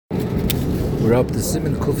We're up to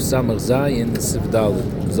Siman Kuf Samach Zayin Sif Dalet.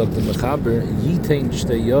 Zok the Mechaber Yitein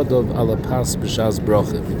Shtei Yodov ala Pas B'Shas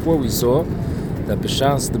Brocha. Before we saw that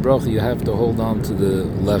B'Shas the Brocha you have to hold on to the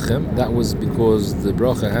lechem. That was because the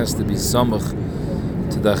Brocha has to be samach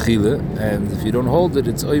to the Achila, and if you don't hold it,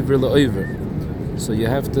 it's over le'over. So you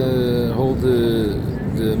have to hold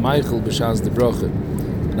the Michael B'Shas the Brocha.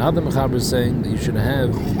 Now the Mechaber is saying that you should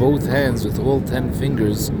have both hands with all 10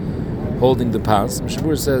 fingers holding the pas.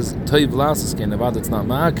 Mishabur says, Toiv lasas kein avad, it's not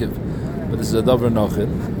ma'akiv, but this is a davar nochin.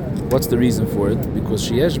 What's the reason for it? Because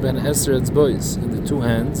sheyesh ben eser etzbois. In the two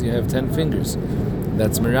hands, you have 10 fingers.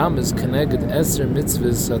 That's miramis keneged eser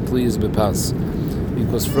mitzvahs hatliyas bepas.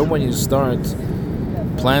 Because from when you start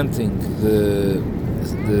planting the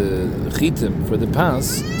chitim for the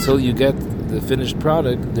pas, till you get the finished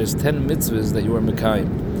product, there's 10 mitzvahs that you are mekayim.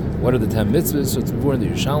 What are the 10 mitzvahs? So it's before in the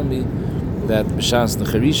Yerushalmi, that b'shas the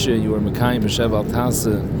charisha you are mekayim b'shev al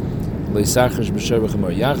tasa leisachers b'shev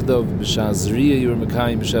b'chamor yachdov, b'shas zriya you are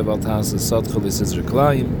mekayim b'shev al tasa sadcha leisizr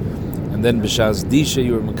klayim, and then b'shas disha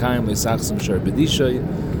you are mekayim leisachsim b'shev b'disha,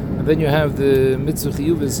 and then you have the mitzvah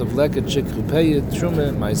chiyuvis of leket shik chupeyet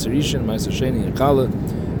truma ma'aser rishon ma'aser sheni and chala.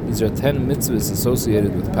 These are 10 mitzvahs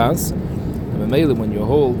associated with pas, and Mamela, when you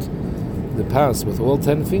hold the pas with all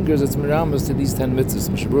 10 fingers, it's miramas to these 10 mitzvahs.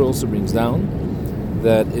 Mishabur also brings down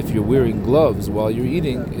that if you're wearing gloves while you're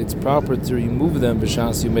eating, it's proper to remove them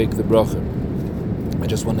b'shas you make the bracha. I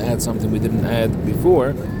just want to add something we didn't add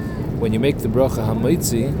before. When you make the bracha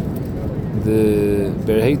hamaitzi, the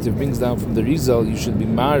berhetiv brings down from the Rizal, you should be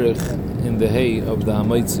marich in the hay of the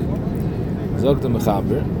hamaitzi. Zog the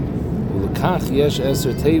mechaber, ulekach yesh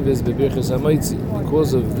eser tevis bebirchas hamaitzi.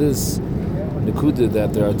 Because of this nekuda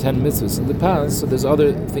that there are 10 mitzvahs in the past, so there's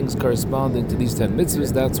other things corresponding to these 10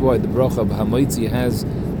 mitzvahs. That's why the bracha of hamaitzi has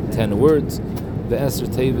 10 words. The eser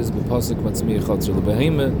tevis b'pasuk matzmiya chatzor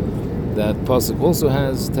lebehema, that pasuk also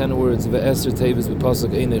has 10 words. The eser tevis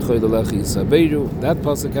b'pasuk einei choy lelechi yisaberu, that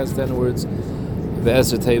pasuk has 10 words. The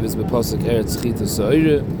eser tevis b'pasuk eretz chita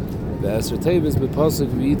sa'ira, the eser tevis b'pasuk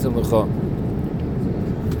v'yitam lecha.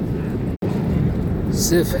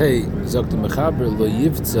 Sif hey, sagt the Mechaber, lo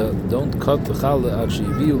yivtza, don't cut the chala ad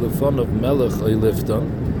sheyiviu lefon of melech oy lifton.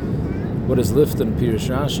 What is lifton? Pirush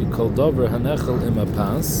Rashi, kol dover hanechel im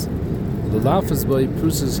apas, lelafes boy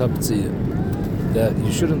prusas haptziyah. That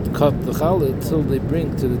you shouldn't cut the chala till they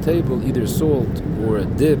bring to the table either salt or a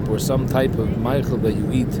dip or some type of meichel that you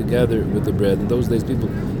eat together with the bread. In those days,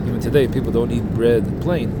 even today, people don't eat bread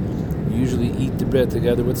plain. You usually eat the bread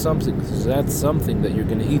together with something. So that's something that you're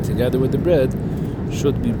going to eat together with the bread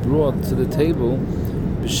should be brought to the table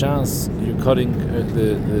b'shas you're cutting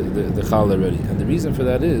the challah already. And the reason for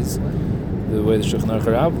that is, the way the Shulchan Aruch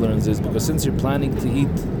Harav learns is because since you're planning to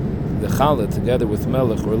eat the challah together with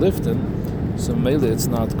melech or lifton, so mele it's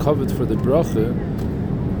not covered for the bracha,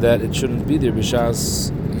 that it shouldn't be there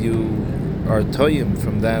b'shas you are toyim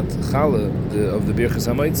from that challah of the birchas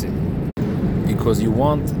hamaitzi, because you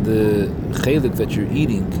want the chelik that you're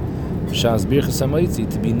eating Shas birchas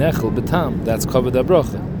hamaitzi to be nechel betam, that's covered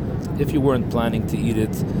bracha. If you weren't planning to eat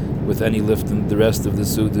it with any lifton the rest of the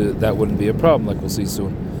suda, that wouldn't be a problem, like we'll see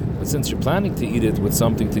soon. But since you're planning to eat it with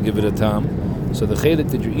something to give it a tam, so the chelik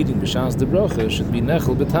that you're eating b'shas the bracha should be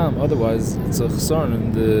nechel betam. Otherwise, it's a chesarn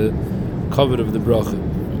in the cover of the bracha.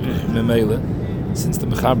 Memela, since the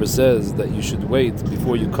Mechaber says that you should wait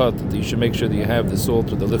before you cut, that you should make sure that you have the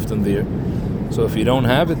salt or the lifton there. So if you don't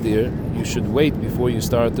have it there, you should wait before you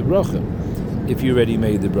start the bracha. If you already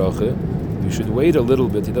made the bracha, you should wait a little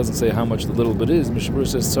bit. He doesn't say how much the little bit is. Mishabur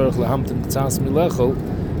says tzarich lahamtin k'tzas milechel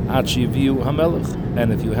ad sheyiviu hamelech.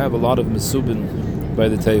 And if you have a lot of mesubin by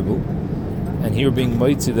the table, and here being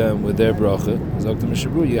moitzi them with their bracha, Dr.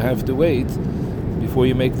 Mishabur, you have to wait before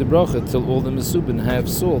you make the bracha till all the mesubin have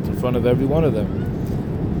salt in front of every one of them,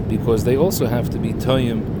 because they also have to be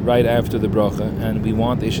toyim right after the bracha, and we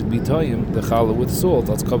want they should be toyim the challah with salt.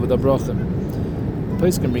 Let's cover the bracha. The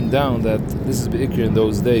place can bring down that this is be'ikr in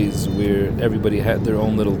those days where everybody had their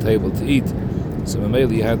own little table to eat. So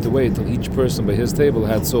Mameli, you had to wait till each person by his table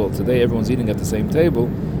had salt. Today everyone's eating at the same table,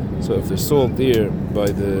 so if there's salt there by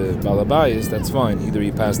the balabayas, that's fine. Either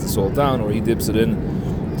he passed the salt down or he dips it in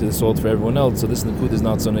to the salt for everyone else. So this nekud is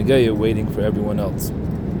not so negeya waiting for everyone else.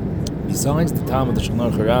 Besides the time of the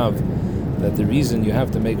Shulchan Aruch Harav, that the reason you have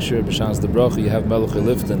to make sure b'shas the bracha you have melech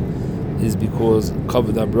lifton is because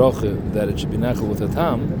covered bracha, that it should be nechel with a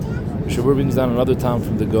tam. Shabur brings down another tam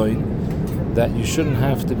from the Goin that you shouldn't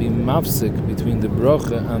have to be mafsik between the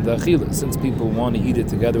bracha and the achila, since people want to eat it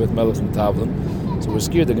together with melech and tavlin. So we're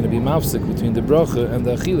scared they're going to be mafsik between the bracha and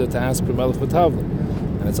the achila to ask for melech and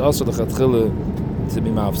tavlin. And it's also the chatchila to be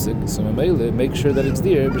mafsik. So make sure that it's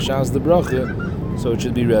there b'shas the bracha, so it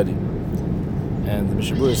should be ready. And the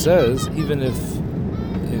Mishnah Berurah says, even if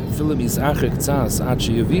filim yisachik tzas ad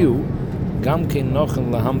sheyaviu, gam kein nochen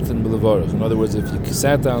lahamten b'levarach. In other words, if you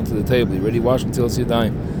sat down to the table, you already washed until it's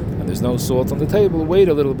yadayim, and there's no salt on the table, wait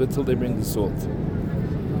a little bit till they bring the salt.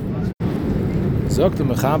 Zok the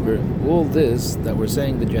Mechaber, all this that we're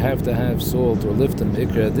saying that you have to have salt or liften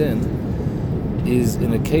ikra adin is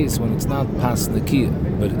in a case when it's not pas nakiya.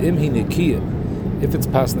 But imhi nakiya, if it's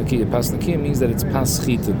pas nakiya means that it's pas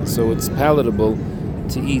chitin, so it's palatable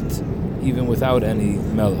to eat even without any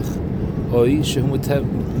melech. Oi shehum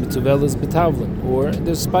mituvelas betavlin, or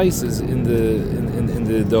there's spices in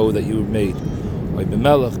the dough that you made. Oi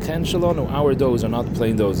b'melech ken shalonu, our doughs are not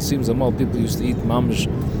plain doughs. It seems that more people used to eat mamish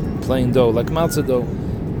plain dough, like matzah dough,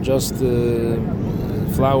 just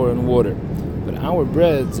flour and water. But our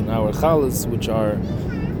breads and our challahs, which are,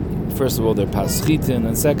 first of all, they're paschitin,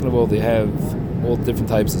 and second of all, they have all different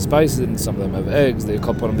types of spices, and some of them have eggs, they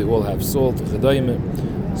all have salt, yadיים.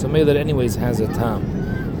 So maybe that anyways has a tam.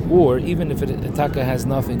 Or even if taka has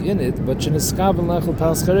nothing in it, but you intended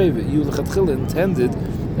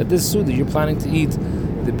that this suda you're planning to eat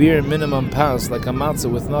the bare minimum pas, like a matzah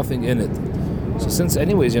with nothing in it. So since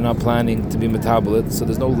anyways you're not planning to be metabolit, so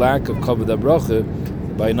there's no lack of kavod bracha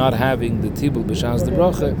by not having the tibul b'shas the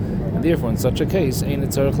bracha, and therefore in such a case, ein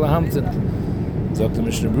tzarich lahamtin. Dr.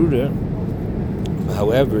 Mishnah Berurah,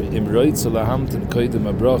 however, im roitz lahamtin koydem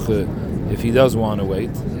bracha, if he does want to wait,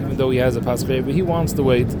 even though he has a paschei, but he wants to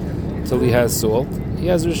wait till he has salt, he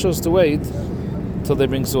has rishos to wait till they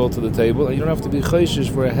bring salt to the table, and you don't have to be chayshish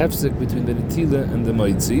for a hefsek between the netila and the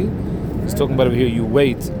moitzi. He's talking about over here, you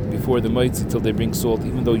wait before the moitzi till they bring salt,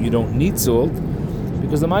 even though you don't need salt,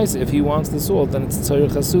 because the moitzi, if he wants the salt, then it's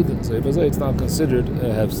tzarich hasudin. So if I say it's not considered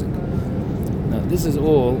a hefsek. Now this is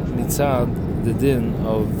all mitzad the din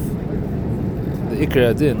of the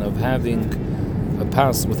ikra din of having a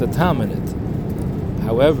pas with a tam in it.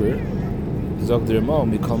 However, in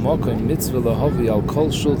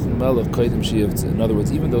other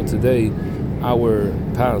words, even though today our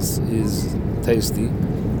pas is tasty,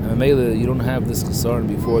 and you don't have this chesaron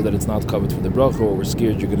before that it's not covered for the bracha, or we're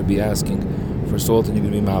scared you're going to be asking for salt and you're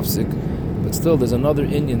going to be mafsik, but still there's another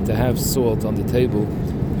inyan to have salt on the table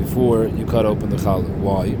before you cut open the challah.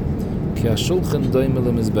 Why?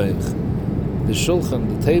 The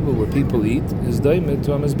shulchan, the table where people eat, is doimed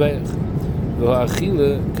to a mizbeach.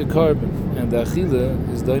 V'ha'achila kekarbon, and the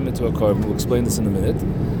achila is doimed to a carbon. We'll explain this in a minute.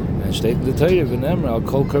 And state in the Torah, v'nemra al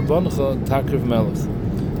kol karboncha takriv melech.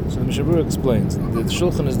 So the Mishnah Berurah explains that the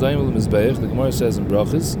shulchan is doimed to mizbeach. The Gemara says in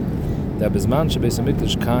brachas that bizman shebeis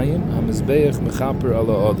hamikdash kayim hamizbeach mechaper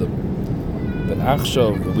ala adam. But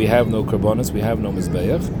achshav, we have no karbonis, we have no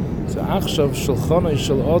mizbeach. So achshav shulchanoi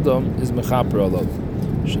shel adam is mechaper ala.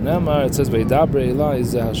 Shenamar, it says v'yidaber Eli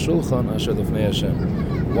is hashulchan asher lefnei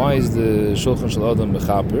Hashem. Why is the shulchan shel adam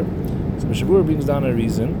mechaper? So Mishnah Berurah brings down a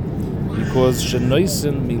reason, because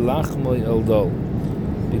shenoisen milachmoi eldol,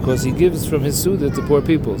 because he gives from his suda to poor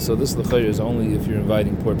people. So this l'chayr is only if you're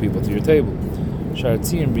inviting poor people to your table. Shar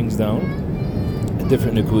Tziyim brings down a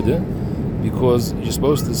different nekuda, because you're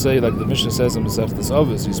supposed to say, like the Mishnah says in Masechtas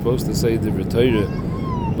Avos, you're supposed to say the Torah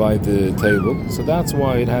by the table. So that's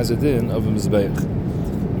why it has a din of a mizbeach.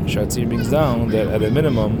 Shar Tziyim brings down that at a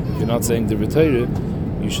minimum, if you're not saying the Torah,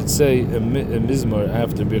 you should say a mizmor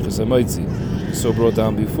after Birchas HaMoitzi. So brought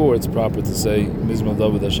down before, it's proper to say Mizmor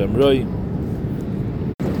David Hashem Roi.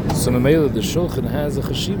 So Mamela, the Shulchan has a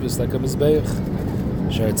chashivas like a mizbeach.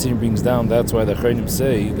 Shar Tziyim brings down, that's why the Chayrim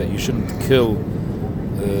say that you shouldn't kill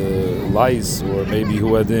lice or maybe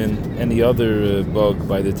huadin, any other bug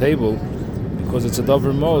by the table, because it's a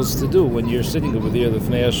davar mos to do when you're sitting over there,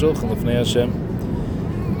 lefnei HaShulchan, lefnei Hashem.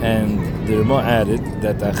 And the Rama added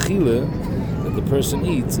that the achila that the person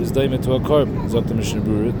eats is daimet to a carbon. Zok the Mishnah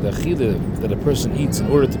Berurah, the achila that a person eats in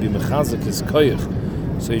order to be mechazik is koyach.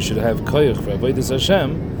 So you should have koyach for avodas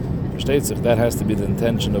Hashem. Versteht sich, that has to be the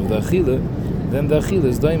intention of the achila. Then the achila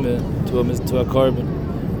is daimet to a carbon.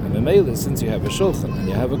 And Mamela, since you have a shulchan and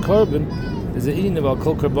you have a carbon, there's a in of al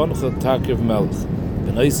kol karboncha takriv melech.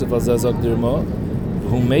 Ben Eisef al zazok the Rama,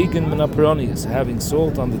 who megan min aparonius, having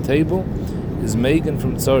salt on the table, is Megan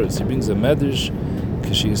from Tzaris. He brings a medrash,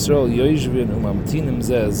 Kashi Yisrael Yoishvin Umamtinim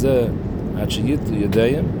Zeh Zeh Achiyitu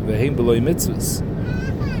Yadיים Veheim Beloi Mitzvahs.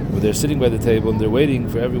 Where they're sitting by the table and they're waiting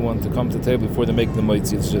for everyone to come to the table before they make the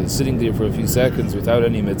moitzi. So they're sitting there for a few seconds without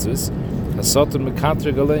any mitzvahs. Hasaton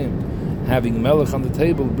Mekatrig Aleim, having melech on the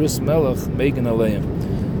table, bris melech Megan Aleim.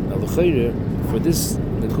 Now l'chayre, for this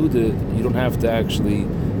nekuda, you don't have to actually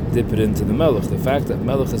dip it into the melech. The fact that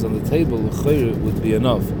melech is on the table, l'chayre, would be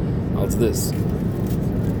enough. Als this.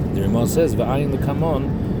 The Ramah says, "V'ayin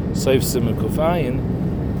l'kamon, Sa'if Siman Kufayin,"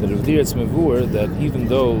 that over there it's mevur that even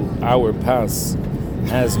though our pas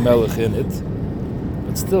has melech in it,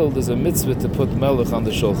 but still there's a mitzvah to put melech on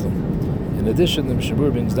the shulchan. In addition, the Mishnah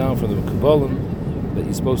brings down from the Kabbalah that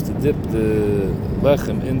you're supposed to dip the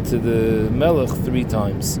lechem into the melech 3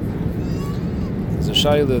 times. There's a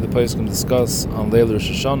shayla the Poskim discuss on Leil Rosh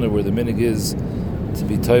Hashanah where the minig is to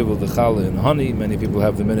be toivel the challah in honey. Many people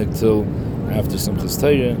have the minig till after Simchas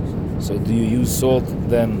Torah. So do you use salt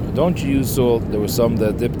then? Don't you use salt? There were some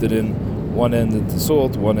that dipped it in one end into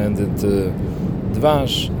salt, one end into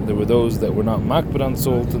dvash. There were those that were not makbid on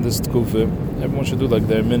salt in this tkufa. Everyone should do like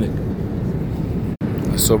their minig.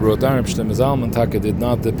 So Brodarib Shtem Zalman Taka did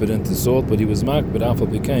not dip it into salt, but he was makbid afal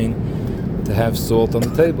bikain to have salt on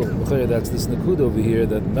the table. That's this nakud over here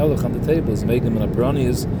that melech on the table is megam and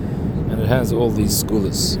apronias, and it has all these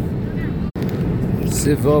skulas.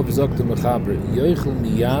 Sivov Zokta Mechaber Yoichel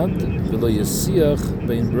Miyad V'lo Yasiach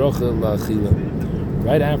Bein Brocha La'achila.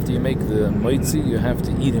 Right after you make the moitzi, you have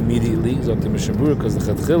to eat immediately. Zokta Mishabura, because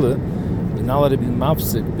the Chatchila, you're not allowed to be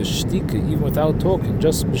mafsik b'shtika, even without talking.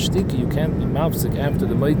 Just b'shtika, you can't be mafsik after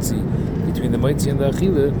the moitzi. Between the moitzi and the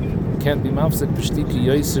achila, you can't be mafsik b'shtika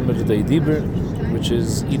yoiser mechadei diber, which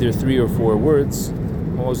is either 3 or 4 words.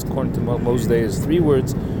 Most, according to most days, 3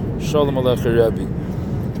 words. Shalom aleichem Rabbi.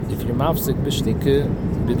 If you're mafsik b'shtika,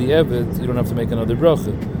 b'di'evet, you don't have to make another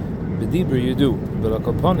bracha. B'diber you do. But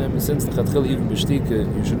akaponim, since the chatchil even b'shtika,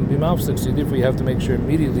 you shouldn't be mafsik, so therefore you have to make sure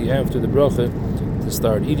immediately after the bracha to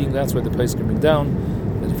start eating. That's why the place can bring down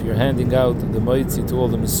that if you're handing out the moitzi to all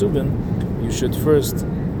the mesubin, you should first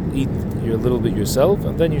eat your little bit yourself,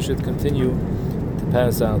 and then you should continue to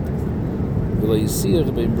pass out. So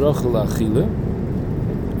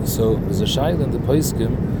there's a shayla in the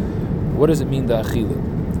Poskim. What does it mean, the achila?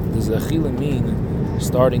 Does the achila mean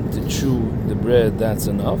starting to chew the bread, that's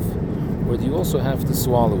enough? Or do you also have to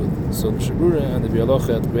swallow it? So the Shabura and the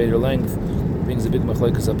Bialocha at greater length brings a big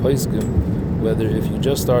machlokes at Poskim, whether if you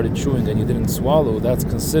just started chewing and you didn't swallow, that's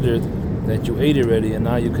considered that you ate already and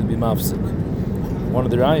now you can be mafsik. One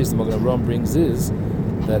of the rayas the Magen Avraham brings is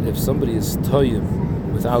that if somebody is toyim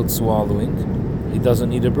without swallowing, he doesn't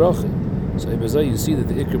need a bracha. So you see that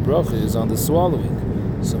the ikr bracha is on the swallowing.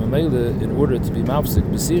 So Mamela, in order to be mafsik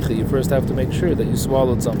b'sicha, you first have to make sure that you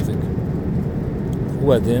swallowed something.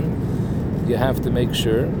 Uadin, you have to make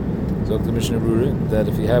sure, Zok the Mishnah Brura, that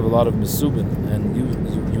if you have a lot of mesubin and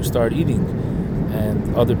you start eating,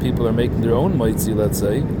 and other people are making their own moitzi, let's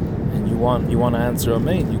say, and you want to answer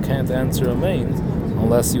amen, you can't answer amen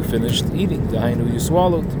unless you finished eating. The hainu you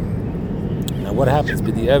swallowed. Now, what happens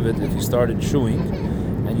b'di'evet if you started chewing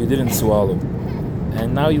and you didn't swallow,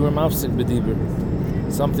 and now you were mafsik b'diber,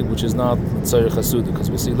 something which is not l'tzarech hasud, because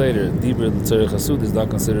we'll see later, diber l'tzarech hasud is not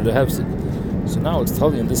considered a hefsik. So now it's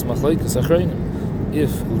telling in this machlokes achreinim.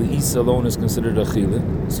 If li'is alone is considered a chila,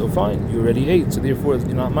 so fine, you already ate, so therefore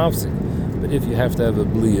you're not mafsik. But if you have to have a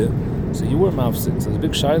bliya, so you were mafsik. So there's a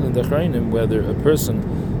big shayla in the achreinim whether a person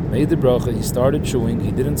made the bracha, he started chewing,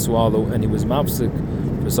 he didn't swallow, and he was mafsik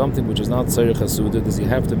for something which is not tzarech hasuda, does he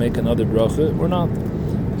have to make another bracha or not?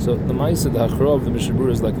 So the ma'aseh, the hachra of the Mishnah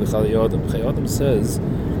Brura is like the Chayei Adam. Chayei Adam says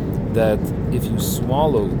that if you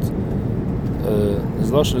swallowed,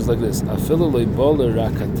 his lashon is like this: Afilu leibola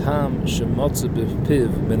rakatam shemotze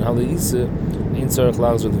b'piv ben halaisa ein tzarech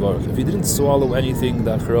la'azor d'varach. If you didn't swallow anything,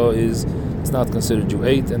 the hachra is it's not considered you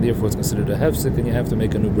ate, and therefore it's considered a hefsek, and you have to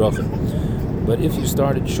make a new bracha. But if you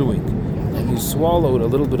started chewing and you swallowed a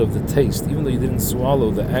little bit of the taste, even though you didn't swallow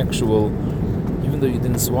the actual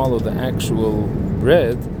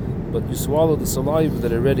bread, but you swallowed the saliva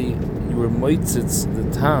that already you were moitzitz the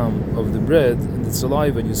tam of the bread in the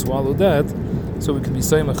saliva, and you swallowed that, so we can be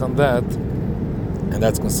seimach on that, and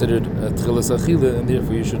that's considered a tchilas achila, and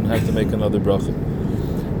therefore you shouldn't have to make another bracha.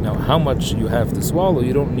 Now, how much you have to swallow,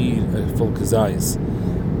 you don't need a full kazayis.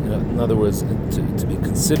 In other words, to be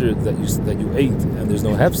considered that you ate and there's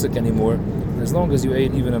no hefsek anymore, as long as you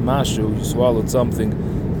ate even a mashu, you swallowed something,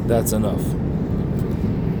 that's enough.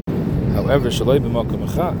 However, you should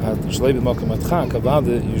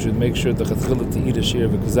make sure the chatchila to eat a share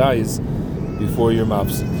of a kazayis before your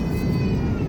mafsik.